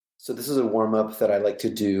So this is a warm-up that I like to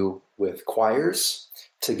do with choirs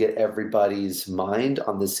to get everybody's mind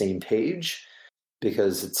on the same page,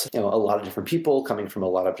 because it's a lot of different people coming from a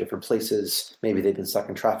lot of different places. Maybe they've been stuck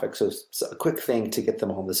in traffic, so it's a quick thing to get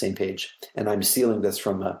them all on the same page. And I'm stealing this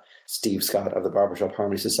from Steve Scott of the Barbershop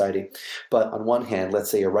Harmony Society. But on one hand,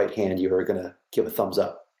 let's say your right hand, you are going to give a thumbs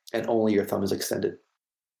up, and only your thumb is extended.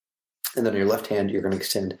 And then on your left hand, you're going to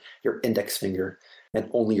extend your index finger,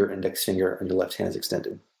 and only your index finger on your left hand is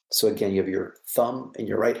extended. So again, you have your thumb in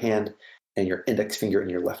your right hand and your index finger in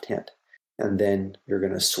your left hand. And then you're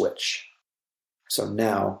going to switch. So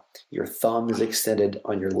now your thumb is extended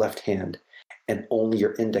on your left hand and only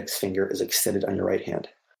your index finger is extended on your right hand.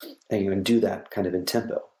 And you're going to do that kind of in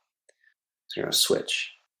tempo. So you're going to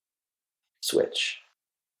switch, switch,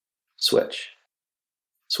 switch,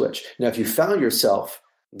 switch. Now, if you found yourself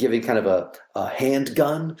giving kind of a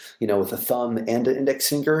handgun, with a thumb and an index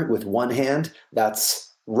finger with one hand, that's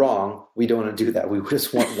wrong. We don't want to do that. We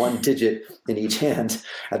just want one digit in each hand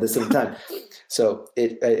at the same time. So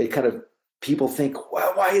it kind of, people think,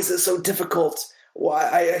 wow, why is this so difficult?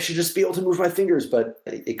 Why I should just be able to move my fingers, but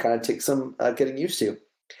it kind of takes some getting used to.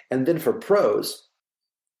 And then for pros,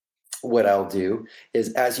 what I'll do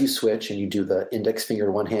is as you switch and you do the index finger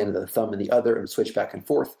in one hand and the thumb in the other and switch back and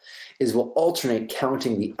forth, is we'll alternate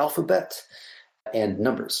counting the alphabet and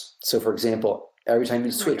numbers. So for example, every time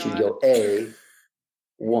you switch, you go A,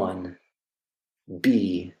 1,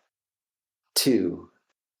 B, 2,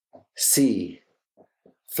 C,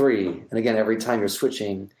 3. And again, every time you're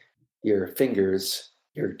switching your fingers,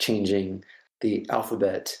 you're changing the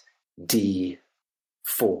alphabet D,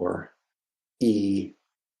 4, E,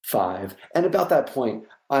 5. And about that point,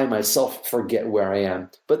 I myself forget where I am,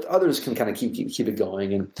 but others can kind of keep it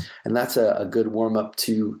going. And that's a good warm-up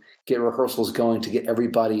to get rehearsals going, to get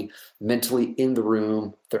everybody mentally in the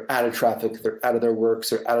room. They're out of traffic, they're out of their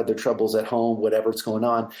works, they're out of their troubles at home, whatever's going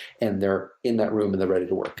on, and they're in that room and they're ready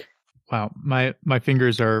to work. Wow. My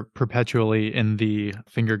fingers are perpetually in the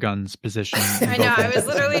finger guns position. I know. I was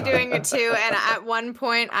literally doing it too. And at one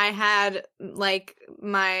point I had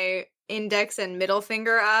my index and middle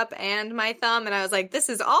finger up and my thumb. And I was like, this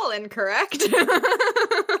is all incorrect. It's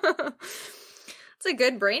a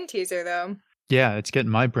good brain teaser though. Yeah, it's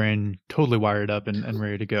getting my brain totally wired up and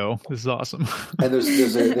ready to go. This is awesome. And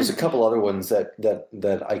there's a couple other ones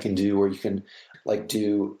that I can do where you can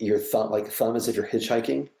do your thumb as if you're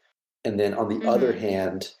hitchhiking. And then on the other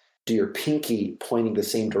hand, do your pinky pointing the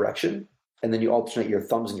same direction. And then you alternate your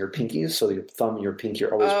thumbs and your pinkies. So your thumb and your pinky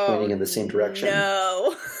are always pointing in the same direction.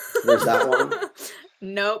 No. There's that one.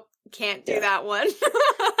 Nope. Can't do that one.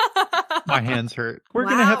 My hands hurt. We're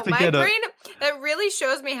going to have to get brain, that really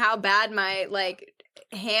shows me how bad my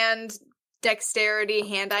hand dexterity,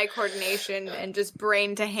 hand-eye coordination, and just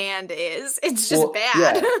brain to hand is. It's just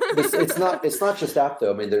bad. Yeah. It's not just that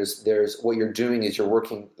though. I mean, there's what you're doing is you're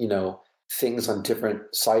working, things on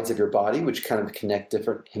different sides of your body, which kind of connect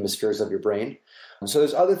different hemispheres of your brain. So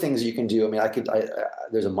there's other things you can do. I mean,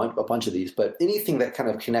 there's a bunch of these, but anything that kind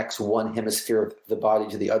of connects one hemisphere of the body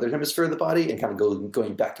to the other hemisphere of the body and kind of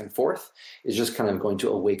going back and forth is just kind of going to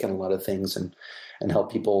awaken a lot of things and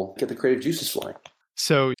help people get the creative juices flowing.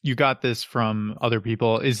 So you got this from other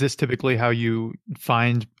people. Is this typically how you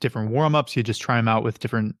find different warm-ups? You just try them out with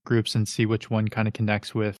different groups and see which one kind of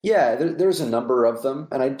connects with? Yeah, there's a number of them.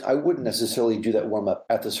 And I wouldn't necessarily do that warm-up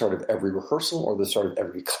at the start of every rehearsal or the start of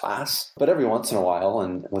every class, but every once in a while.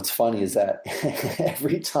 And what's funny is that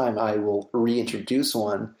every time I will reintroduce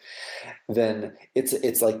one, then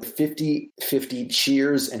it's like 50-50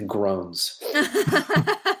 cheers and groans.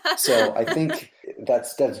 So I think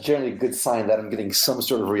that's generally a good sign that I'm getting some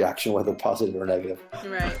sort of reaction, whether positive or negative.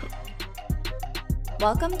 Right.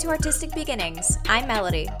 Welcome to Artistic Beginnings. I'm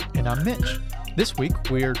Melody. And I'm Mitch. This week,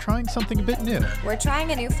 we're trying something a bit new. We're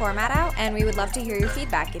trying a new format out, and we would love to hear your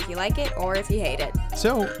feedback if you like it or if you hate it.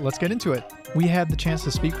 So let's get into it. We had the chance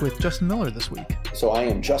to speak with Justin Miller this week. So I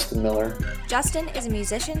am Justin Miller. Justin is a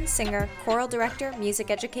musician, singer, choral director,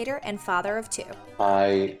 music educator, and father of 2.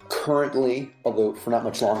 I currently, although for not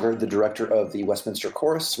much longer, the director of the Westminster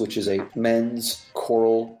Chorus, which is a men's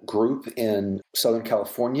choral group in Southern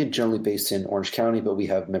California, generally based in Orange County, but we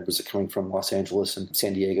have members that are coming from Los Angeles and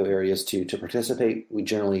San Diego areas to participate. We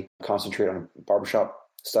generally concentrate on barbershop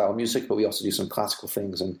style music, but we also do some classical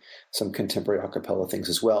things and some contemporary a cappella things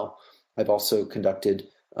as well. I've also conducted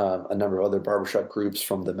a number of other barbershop groups,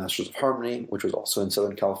 from the Masters of Harmony, which was also in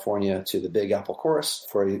Southern California, to the Big Apple Chorus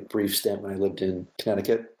for a brief stint when I lived in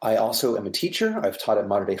Connecticut. I also am a teacher. I've taught at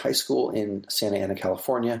Mater Dei High School in Santa Ana,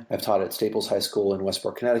 California. I've taught at Staples High School in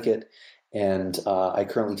Westport, Connecticut. And I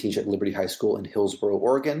currently teach at Liberty High School in Hillsboro,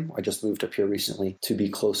 Oregon. I just moved up here recently to be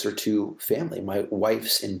closer to family. My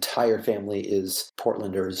wife's entire family is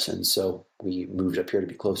Portlanders, and so we moved up here to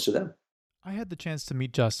be close to them. I had the chance to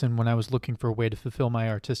meet Justin when I was looking for a way to fulfill my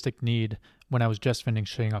artistic need when I was just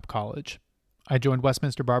finishing up college. I joined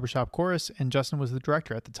Westminster Barbershop Chorus, and Justin was the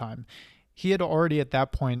director at the time. He had already at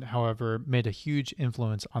that point, however, made a huge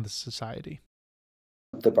influence on the society.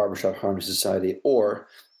 The Barbershop Harmony Society, or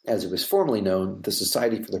as it was formerly known, the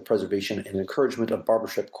Society for the Preservation and Encouragement of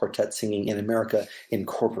Barbershop Quartet Singing in America,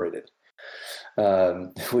 Incorporated,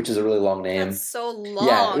 which is a really long name. That's so long.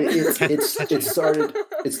 Yeah, it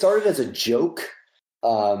started as a joke,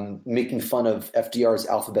 making fun of FDR's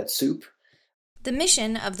alphabet soup. The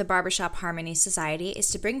mission of the Barbershop Harmony Society is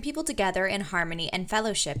to bring people together in harmony and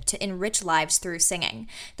fellowship to enrich lives through singing.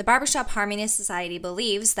 The Barbershop Harmony Society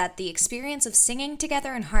believes that the experience of singing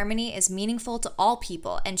together in harmony is meaningful to all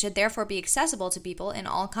people and should therefore be accessible to people in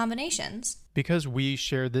all combinations. Because we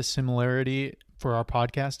share this similarity for our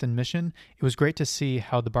podcast and mission, it was great to see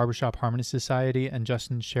how the Barbershop Harmony Society and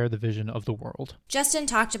Justin share the vision of the world. Justin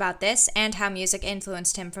talked about this and how music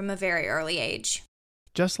influenced him from a very early age.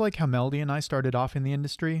 Just like how Melody and I started off in the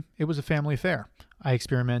industry, it was a family affair. I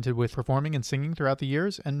experimented with performing and singing throughout the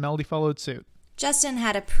years, and Melody followed suit. Justin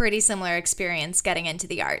had a pretty similar experience getting into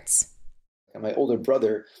the arts. My older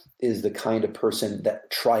brother is the kind of person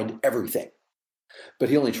that tried everything, but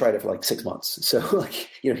he only tried it for like 6 months. So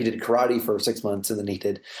he did karate for 6 months, and then he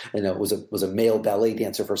did, was a male ballet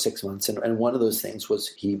dancer for 6 months. And one of those things was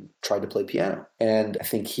he tried to play piano. And I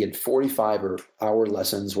think he had 45-hour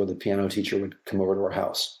lessons where the piano teacher would come over to our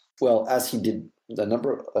house. Well, as he did a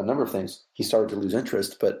number of things, he started to lose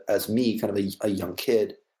interest. But as me, kind of a young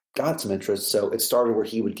kid, got some interest. So it started where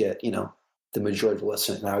he would get, the majority of the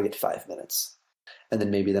lesson, and I would get 5 minutes. And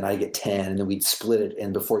then then I get 10, and then we'd split it.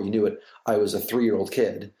 And before you knew it, I was a 3-year-old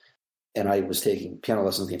kid, and I was taking piano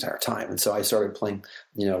lessons the entire time. And so I started playing,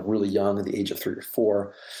 really young at the age of 3 or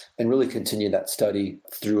 4, and really continued that study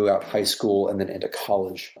throughout high school and then into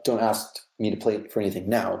college. Don't ask me to play for anything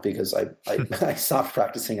now because I I stopped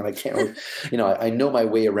practicing, and I can't really, I know my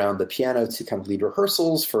way around the piano to kind of lead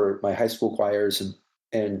rehearsals for my high school choirs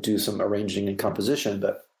and do some arranging and composition,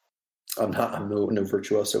 but I'm no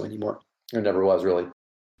virtuoso anymore. I never was, really.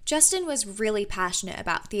 Justin was really passionate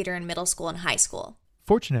about theater in middle school and high school.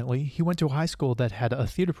 Fortunately, he went to a high school that had a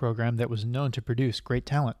theater program that was known to produce great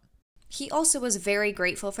talent. He also was very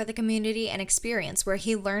grateful for the community and experience where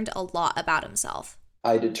he learned a lot about himself.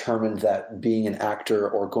 I determined that being an actor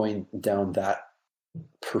or going down that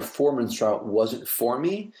performance route wasn't for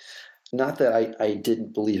me. Not that I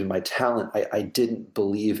didn't believe in my talent. I didn't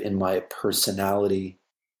believe in my personality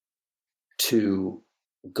to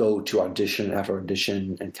go to audition after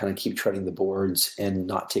audition and kind of keep treading the boards and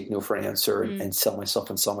not take no for an answer and sell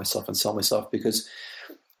myself and sell myself and sell myself, because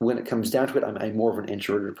when it comes down to it, I'm more of an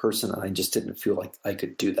introverted person, and I just didn't feel like I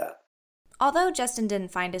could do that. Although Justin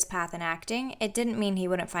didn't find his path in acting, it didn't mean he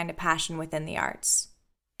wouldn't find a passion within the arts.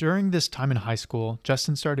 During this time in high school,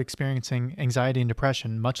 Justin started experiencing anxiety and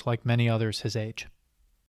depression, much like many others his age.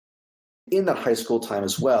 In that high school time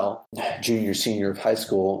as well, junior, senior of high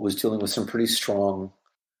school, was dealing with some pretty strong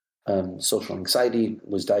social anxiety,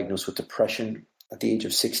 was diagnosed with depression at the age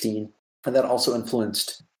of 16. And that also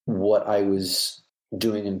influenced what I was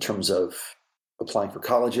doing in terms of applying for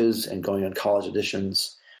colleges and going on college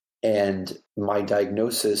auditions. And my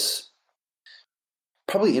diagnosis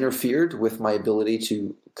probably interfered with my ability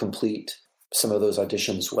to complete some of those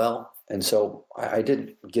auditions well. And so I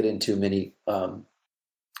didn't get into many of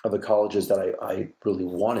the colleges that I really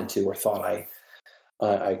wanted to or thought I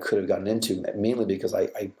could have gotten into, mainly because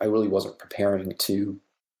I really wasn't preparing to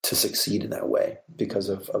succeed in that way because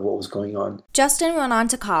of what was going on. Justin went on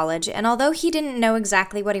to college, and although he didn't know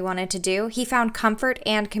exactly what he wanted to do, he found comfort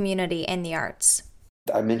and community in the arts.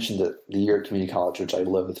 I mentioned the year at community college, which I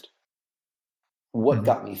loathed. What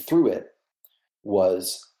got me through it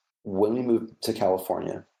was when we moved to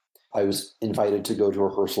California, I was invited to go to a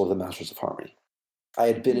rehearsal of the Masters of Harmony. I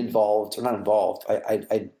had been involved, or not involved,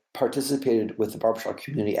 I participated with the barbershop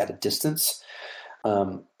community at a distance.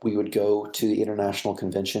 We would go to the international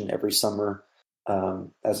convention every summer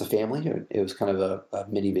as a family. It was kind of a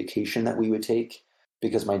mini vacation that we would take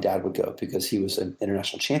because my dad would go because he was an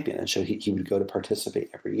international champion, and so he would go to participate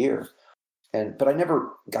every year. But I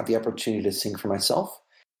never got the opportunity to sing for myself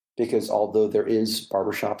because although there is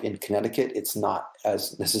barbershop in Connecticut, it's not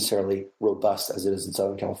as necessarily robust as it is in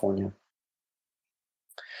Southern California.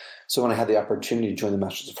 So when I had the opportunity to join the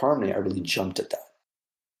Masters of Harmony, I really jumped at that.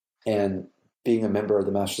 And being a member of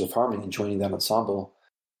the Masters of Harmony and joining that ensemble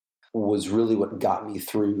was really what got me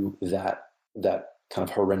through that kind of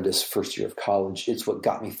horrendous first year of college. It's what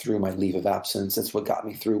got me through my leave of absence. It's what got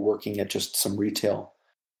me through working at just some retail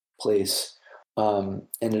place. And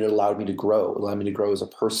it allowed me to grow. It allowed me to grow as a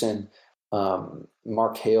person.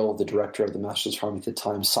 Mark Hale, the director of the Masters of Harmony at the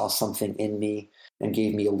time, saw something in me and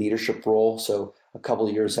gave me a leadership role. So a couple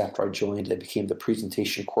of years after I joined, I became the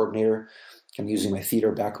presentation coordinator. I'm using my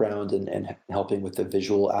theater background and helping with the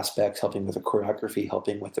visual aspects, helping with the choreography,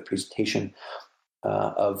 helping with the presentation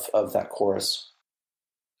of that chorus.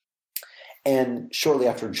 And shortly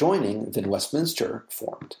after joining, then Westminster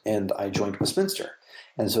formed, and I joined Westminster.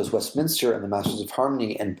 And so it's Westminster and the Masters of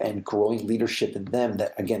Harmony and growing leadership in them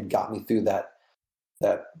that, again, got me through that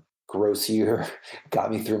gross year,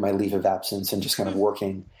 got me through my leave of absence and just kind of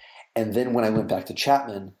working. And then when I went back to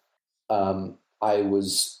Chapman, I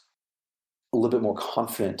was a little bit more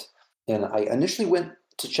confident. And I initially went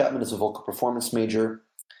to Chapman as a vocal performance major.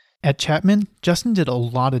 At Chapman, Justin did a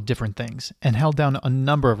lot of different things and held down a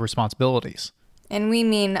number of responsibilities. And we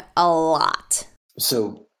mean a lot.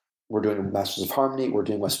 So we're doing Masters of Harmony, we're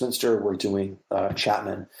doing Westminster, we're doing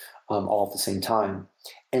Chapman all at the same time.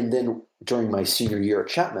 And then during my senior year at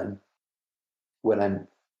Chapman, when I'm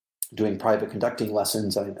doing private conducting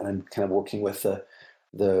lessons and I'm kind of working with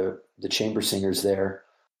the chamber singers there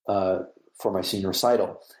for my senior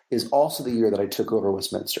recital, is also the year that I took over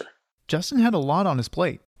Westminster. Justin had a lot on his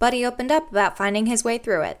plate. But he opened up about finding his way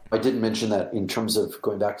through it. I did mention that in terms of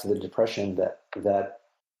going back to the depression, that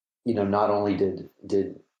not only did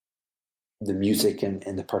the music and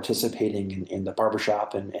the participating in the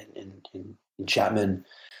barbershop and in Chapman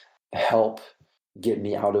help get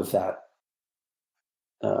me out of that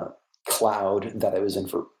cloud that I was in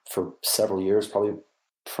for several years, probably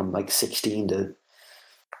from like 16 to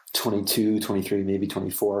 22, 23, maybe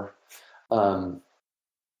 24.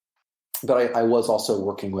 But I was also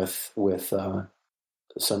working with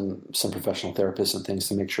some professional therapists and things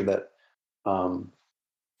to make sure that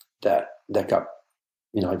that got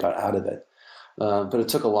I got out of it. But it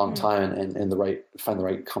took a long time and find the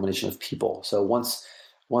right combination of people. So once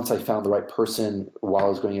I found the right person while I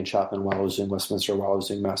was going in Chapman, while I was doing Westminster, while I was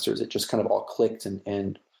doing Masters, it just kind of all clicked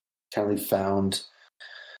and kind of found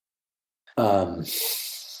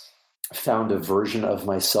a version of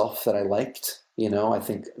myself that I liked. I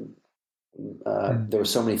think there were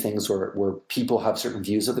so many things where people have certain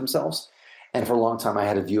views of themselves, and for a long time I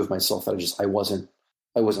had a view of myself that I wasn't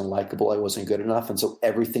likable, I wasn't good enough, and so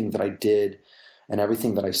everything that I did and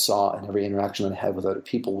everything that I saw and every interaction that I had with other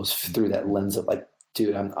people was through that lens of like,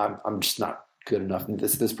 dude, I'm just not good enough, and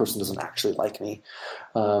this person doesn't actually like me,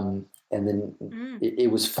 and then it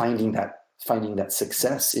was finding that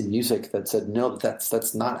success in music that said no,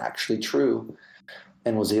 that's not actually true.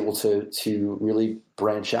 And was able to really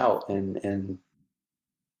branch out and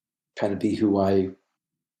kind of be who I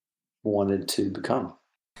wanted to become.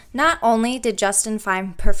 Not only did Justin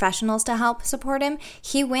find professionals to help support him,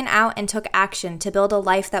 he went out and took action to build a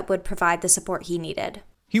life that would provide the support he needed.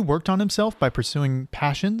 He worked on himself by pursuing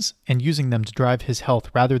passions and using them to drive his health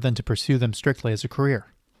rather than to pursue them strictly as a career.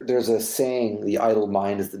 There's a saying, the idle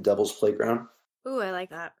mind is the devil's playground. Ooh, I like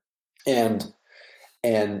that.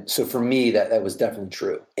 And so for me, that was definitely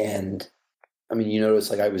true. And I mean, you notice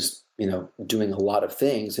like I was, doing a lot of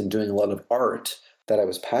things and doing a lot of art that I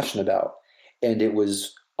was passionate about. And it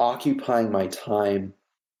was occupying my time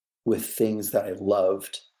with things that I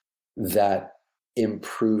loved that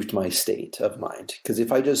improved my state of mind. Because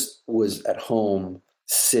if I just was at home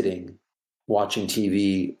sitting, watching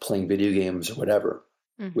TV, playing video games or whatever,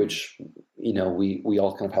 which, we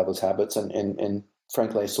all kind of have those habits and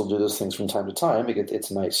frankly, I still do those things from time to time. It's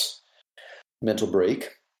a nice mental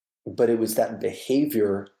break. But it was that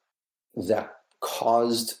behavior that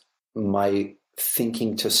caused my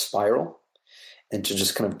thinking to spiral and to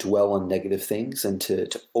just kind of dwell on negative things and to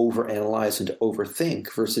overanalyze and to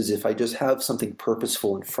overthink, versus if I just have something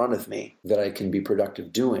purposeful in front of me that I can be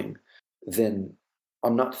productive doing, then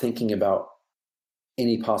I'm not thinking about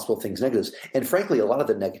any possible things negatives. And frankly, a lot of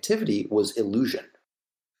the negativity was illusion.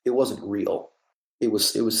 It wasn't real. It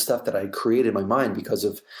was stuff that I created in my mind because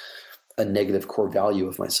of a negative core value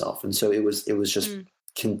of myself. And so it was just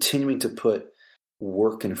continuing to put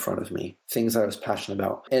work in front of me, things that I was passionate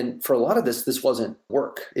about. And for a lot of this wasn't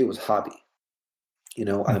work. It was hobby.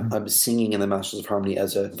 I'm singing in the Masters of Harmony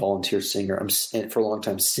as a volunteer singer. I'm for a long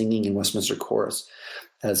time singing in Westminster Chorus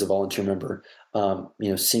as a volunteer member,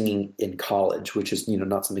 singing in college, which is,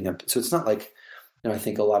 not something so it's not like, I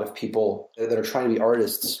think a lot of people that are trying to be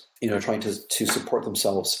artists, trying to support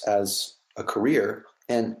themselves as a career.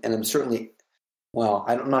 And I'm certainly,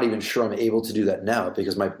 I'm not even sure I'm able to do that now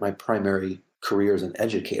because my primary career as an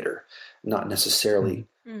educator, not necessarily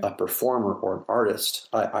a performer or an artist.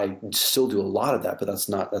 I still do a lot of that, but that's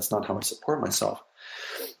not how I support myself.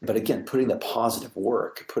 But again, putting that positive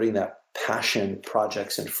work, putting that passion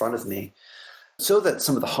projects in front of me so that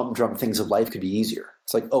some of the humdrum things of life could be easier.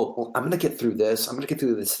 It's like, oh, well, I'm going to get through this. I'm going to get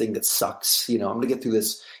through this thing that sucks. I'm going to get through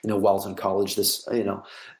this, while I was in college, this, I don't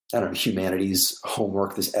know, humanities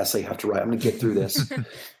homework, this essay I have to write. I'm going to get through this.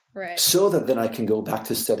 Right. So that then I can go back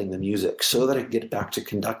to studying the music, so that I can get back to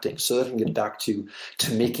conducting, so that I can get back to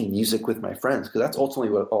making music with my friends, because that's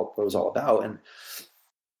ultimately what it was all about. And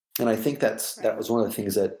I think that was one of the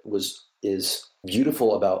things that is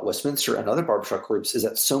beautiful about Westminster and other barbershop groups, is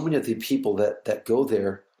that so many of the people that go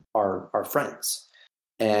there are friends,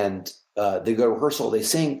 and they go to rehearsal, they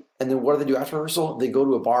sing, and then what do they do after rehearsal? They go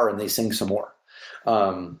to a bar and they sing some more.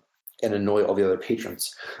 And annoy all the other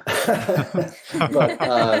patrons. But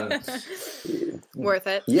worth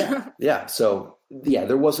it. Yeah. So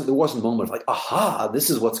there wasn't a moment of like, aha, this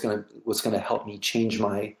is what's gonna help me change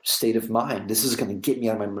my state of mind. This is gonna get me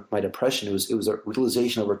out of my depression. It was a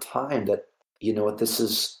realization over time that, what, this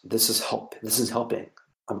is helping.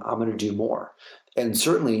 I'm gonna do more. And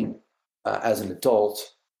certainly as an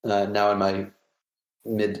adult, now in my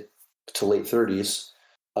mid to late 30s.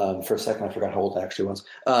 For a second, I forgot how old I actually was.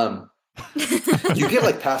 You get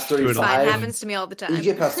like past 35. It happens to me all the time. You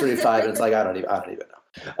get past 35, and it's like I don't even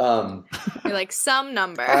know. You're like some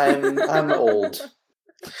number. I'm old.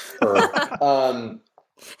 I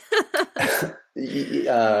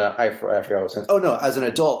forgot what I was saying. Oh no, as an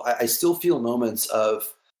adult, I still feel moments of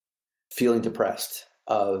feeling depressed,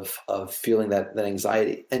 of feeling that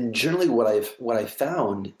anxiety, and generally what I've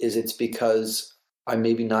found is it's because I'm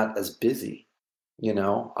maybe not as busy.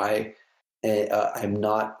 I'm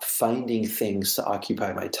not finding things to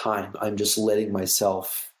occupy my time. I'm just letting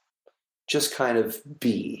myself just kind of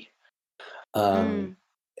be. And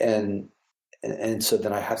so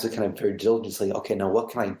then I have to kind of very diligently, okay, now what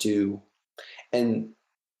can I do? And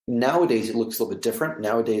nowadays it looks a little bit different.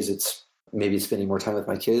 Nowadays it's maybe spending more time with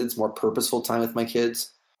my kids, more purposeful time with my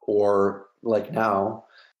kids, or like now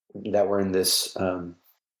that we're in this,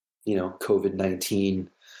 COVID-19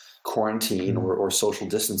 quarantine or social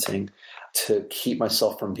distancing, to keep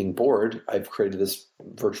myself from being bored, I've created this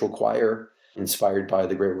virtual choir inspired by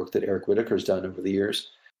the great work that Eric Whitaker's done over the years.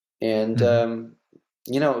 And, to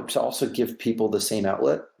also give people the same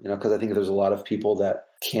outlet, because I think there's a lot of people that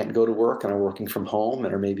can't go to work and are working from home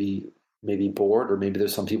and are maybe bored, or maybe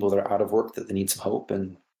there's some people that are out of work that they need some hope.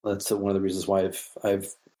 And that's one of the reasons why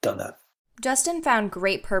I've done that. Justin found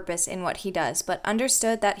great purpose in what he does, but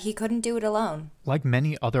understood that he couldn't do it alone. Like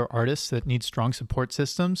many other artists that need strong support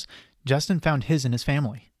systems, Justin found his in his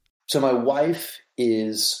family. So my wife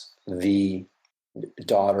is the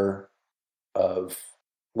daughter of,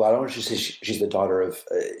 well, I don't want to say she's the daughter of,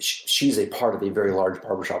 she's a part of a very large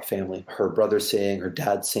barbershop family. Her brother sang, her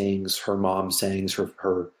dad sings, her mom sings,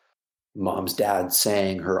 her mom's dad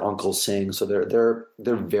sang, her uncle sing. So they're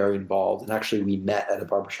very involved. And actually we met at a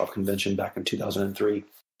barbershop convention back in 2003.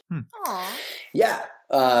 Aww. Yeah.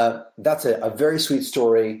 That's a very sweet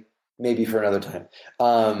story, maybe for another time.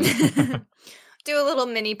 Do a little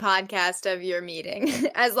mini podcast of your meeting.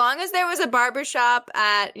 As long as there was a barbershop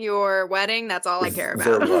at your wedding, that's all I care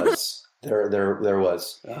about. There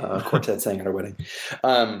was. Quartet sang at our wedding.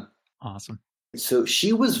 Awesome. So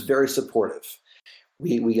she was very supportive.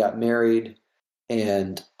 We got married,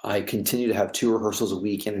 and I continued to have 2 rehearsals a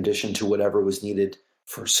week in addition to whatever was needed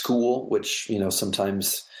for school, which,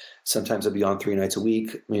 sometimes I'd be on 3 nights a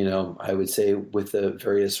week, I would say, with the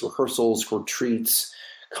various rehearsals, retreats,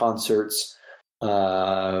 concerts,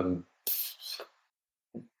 probably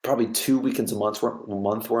 2 weekends a month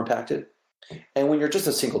were impacted. And when you're just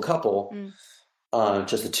a single couple,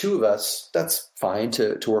 just the 2 of us, that's fine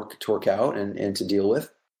to work out and to deal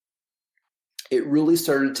with. It really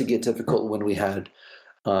started to get difficult when we had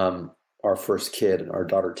our first kid, our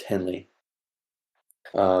daughter Tenley,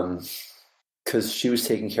 because she was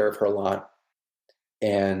taking care of her a lot,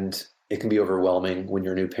 and it can be overwhelming when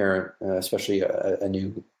you're a new parent, especially a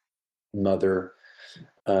new mother,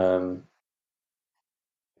 trying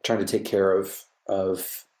to take care of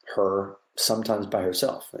her sometimes by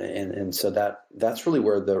herself, and so that's really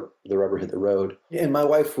where the rubber hit the road. And my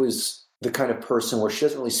wife was the kind of person where she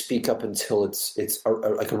doesn't really speak up until it's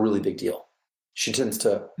like a really big deal. She tends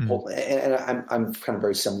to hold, and I'm kind of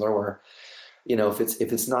very similar where, if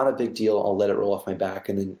it's not a big deal, I'll let it roll off my back,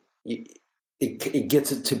 and then it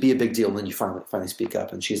gets it to be a big deal, and then you finally speak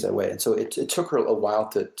up, and she's that way. And so it took her a while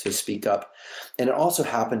to speak up. And it also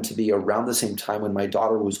happened to be around the same time when my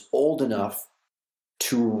daughter was old enough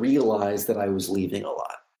to realize that I was leaving a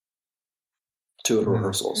lot. to go to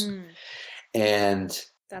rehearsals. And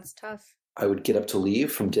that's tough. I would get up to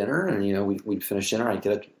leave from dinner, and we'd finish dinner. I'd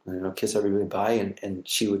get up, kiss everybody bye, and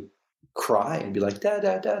she would cry and be like da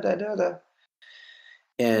da da da da da,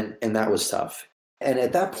 and that was tough. And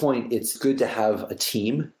at that point, it's good to have a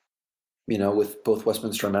team. With both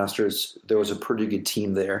Westminster and Masters, there was a pretty good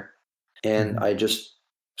team there, and I just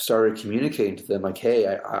started communicating to them like,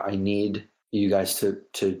 hey, I need you guys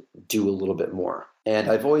to do a little bit more. And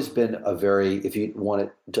I've always been a very, if you want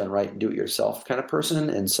it done right, do it yourself kind of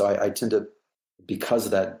person. And so I tend to, because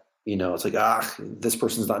of that, it's like, this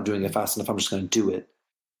person's not doing it fast enough, I'm just going to do it,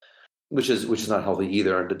 which is not healthy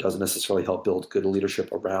either. And it doesn't necessarily help build good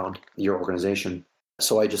leadership around your organization.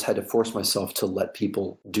 So I just had to force myself to let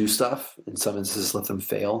people do stuff, in some instances let them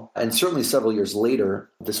fail. And certainly several years later,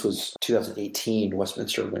 this was 2018,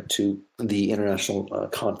 Westminster went to the international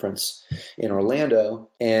conference in Orlando.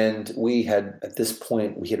 And we had, at this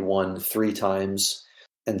point, we had won 3 times.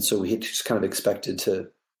 And so we had just kind of expected to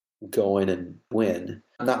go in and win.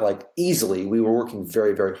 Not like easily. We were working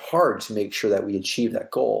very, very hard to make sure that we achieved that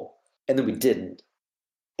goal. And then we didn't.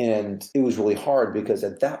 And it was really hard because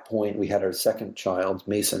at that point we had our second child,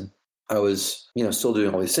 Mason. I was, still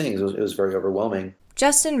doing all these things. It was very overwhelming.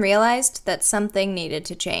 Justin realized that something needed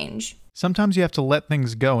to change. Sometimes you have to let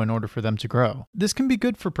things go in order for them to grow. This can be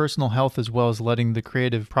good for personal health as well as letting the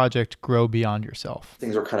creative project grow beyond yourself.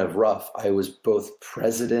 Things were kind of rough. I was both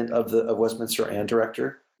president of Westminster and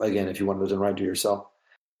director. Again, if you want to do it yourself.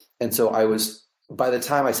 And so by the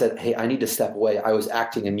time I said, hey, I need to step away, I was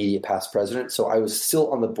acting immediate past president. So I was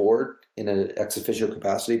still on the board in an ex officio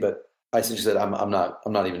capacity, but I essentially said, I'm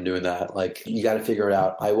not even doing that. Like, you got to figure it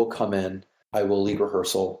out. I will come in, I will lead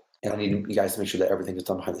rehearsal, and I need you guys to make sure that everything is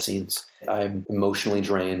done behind the scenes. I'm emotionally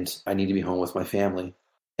drained. I need to be home with my family.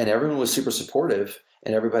 And everyone was super supportive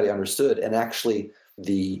and everybody understood. And actually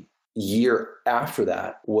the year after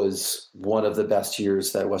that was one of the best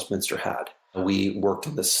years that Westminster had. We worked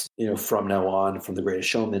on this, From Now On, from The Greatest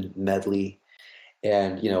Showman medley,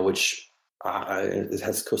 and, which it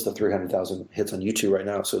has close to 300,000 hits on YouTube right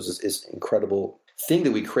now. So it's this incredible thing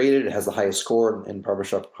that we created. It has the highest score in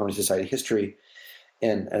Barbershop Harmony Society history.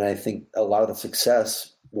 And I think a lot of the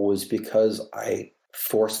success was because I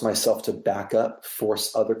forced myself to back up,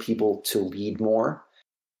 force other people to lead more.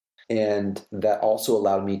 And that also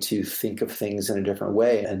allowed me to think of things in a different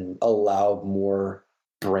way and allow more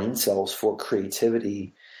brain cells for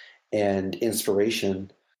creativity and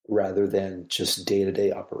inspiration rather than just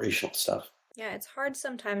day-to-day operational stuff. Yeah, it's hard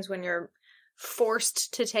sometimes when you're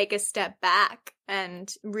forced to take a step back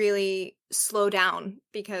and really slow down,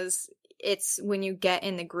 because it's when you get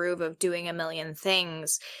in the groove of doing a million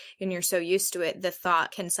things and you're so used to it, the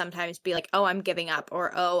thought can sometimes be like, oh, I'm giving up,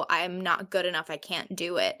 or, oh, I'm not good enough, I can't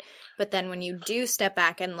do it. But then when you do step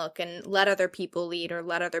back and look and let other people lead or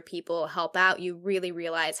let other people help out, you really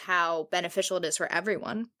realize how beneficial it is for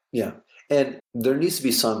everyone. Yeah. And there needs to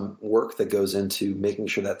be some work that goes into making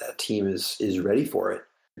sure that that team is ready for it.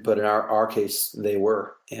 But in our case, they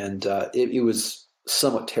were. And it was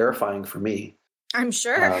somewhat terrifying for me. I'm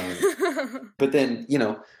sure. But then,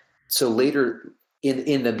 so later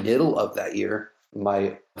in the middle of that year,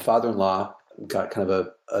 my father-in-law got kind of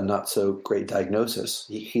a not so great diagnosis.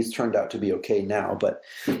 He's turned out to be okay now, but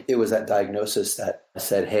it was that diagnosis that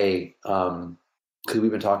said, hey, because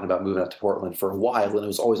we've been talking about moving out to Portland for a while, and it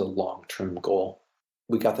was always a long-term goal.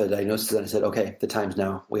 We got the diagnosis and I said, okay, the time's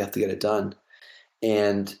now. We have to get it done.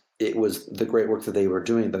 And it was the great work that they were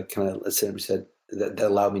doing that kind of said that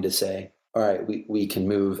allowed me to say, all right, we can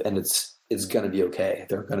move, and it's going to be okay.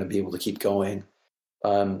 They're going to be able to keep going.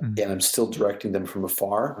 And I'm still directing them from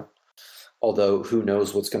afar, although who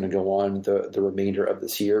knows what's going to go on the remainder of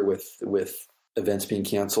this year with events being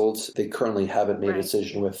canceled. They currently haven't made a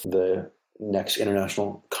decision with the next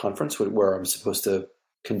international conference where I'm supposed to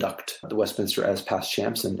conduct the Westminster as past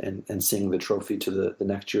champs and sing the trophy to the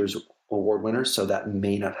next year's award winners. So that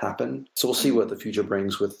may not happen. So we'll see what the future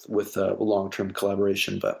brings with long-term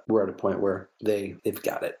collaboration, but we're at a point where they've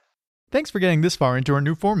got it. Thanks for getting this far into our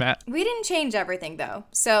new format. We didn't change everything though.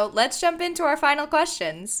 So let's jump into our final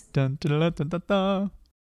questions. Dun, dun, dun, dun, dun, dun.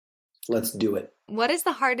 Let's do it. What is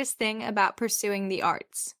the hardest thing about pursuing the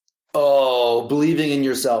arts? Oh, believing in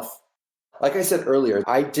yourself. Like I said earlier,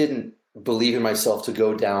 I didn't believe in myself to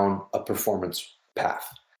go down a performance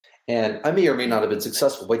path. And I may or may not have been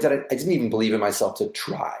successful, but I didn't even believe in myself to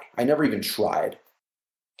try. I never even tried.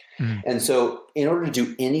 And so in order to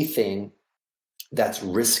do anything that's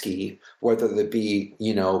risky, whether it be,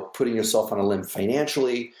 putting yourself on a limb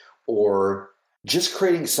financially or just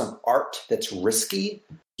creating some art that's risky,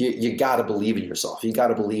 You got to believe in yourself. You got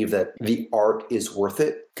to believe that the art is worth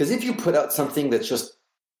it. Because if you put out something that's just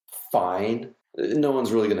fine, no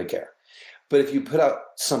one's really going to care. But if you put out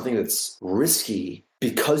something that's risky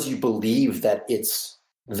because you believe that it's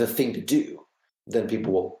the thing to do, then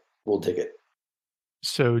people will dig it.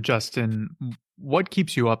 So, Justin, what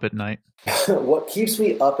keeps you up at night? What keeps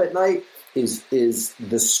me up at night is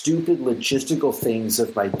the stupid logistical things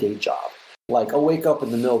of my day job. Like, I'll wake up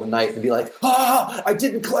in the middle of the night and be like, I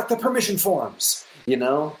didn't collect the permission forms.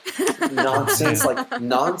 Nonsense like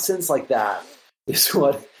that is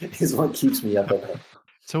what keeps me up at night.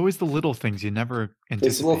 It's always the little things you never anticipate.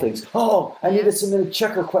 It's the little things. I need to submit a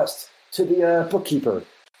check request to the bookkeeper.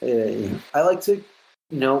 I like to,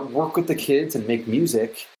 work with the kids and make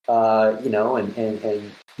music,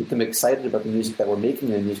 and get them excited about the music that we're making,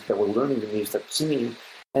 the music that we're learning, the music that we're singing.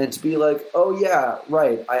 And to be like, oh, yeah,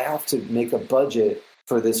 right, I have to make a budget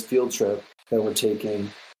for this field trip that we're taking.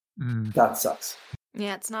 That sucks.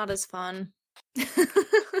 Yeah, it's not as fun.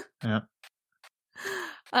 Yeah.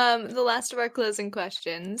 The last of our closing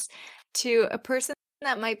questions. To a person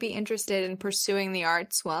that might be interested in pursuing the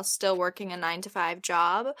arts while still working a 9-to-5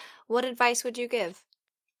 job, what advice would you give?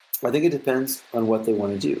 I think it depends on what they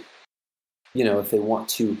want to do. If they want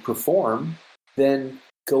to perform, then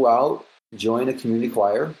go out, join a community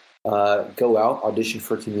choir, go out, audition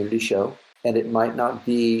for a community show, and it might not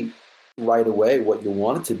be right away what you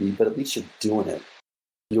want it to be, but at least you're doing it.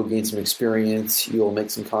 You'll gain some experience, you'll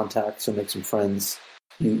make some contacts, you'll make some friends,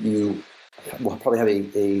 you will probably have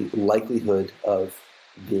a likelihood of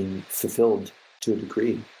being fulfilled to a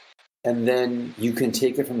degree. And then you can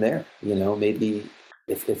take it from there. Maybe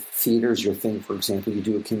if theater is your thing, for example, you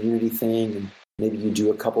do a community thing and maybe you do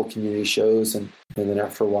a couple community shows and then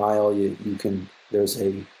after a while you can, there's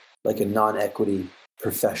a non-equity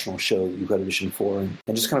professional show that you could audition for and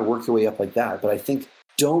just kind of work your way up like that. But I think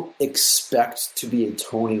don't expect to be a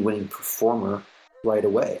Tony-winning performer right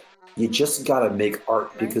away. You just got to make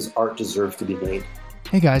art because art deserves to be made.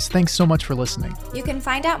 Hey guys, thanks so much for listening. You can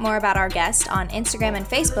find out more about our guest on Instagram and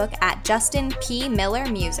Facebook at Justin P. Miller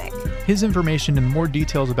Music. His information and more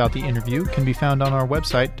details about the interview can be found on our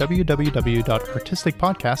website,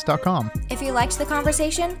 www.artisticpodcast.com. If you liked the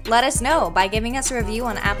conversation, let us know by giving us a review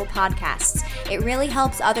on Apple Podcasts. It really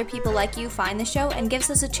helps other people like you find the show and gives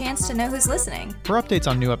us a chance to know who's listening. For updates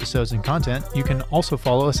on new episodes and content, you can also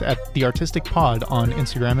follow us at The Artistic Pod on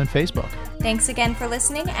Instagram and Facebook. Thanks again for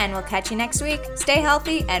listening, and we'll catch you next week. Stay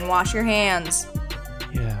healthy and wash your hands.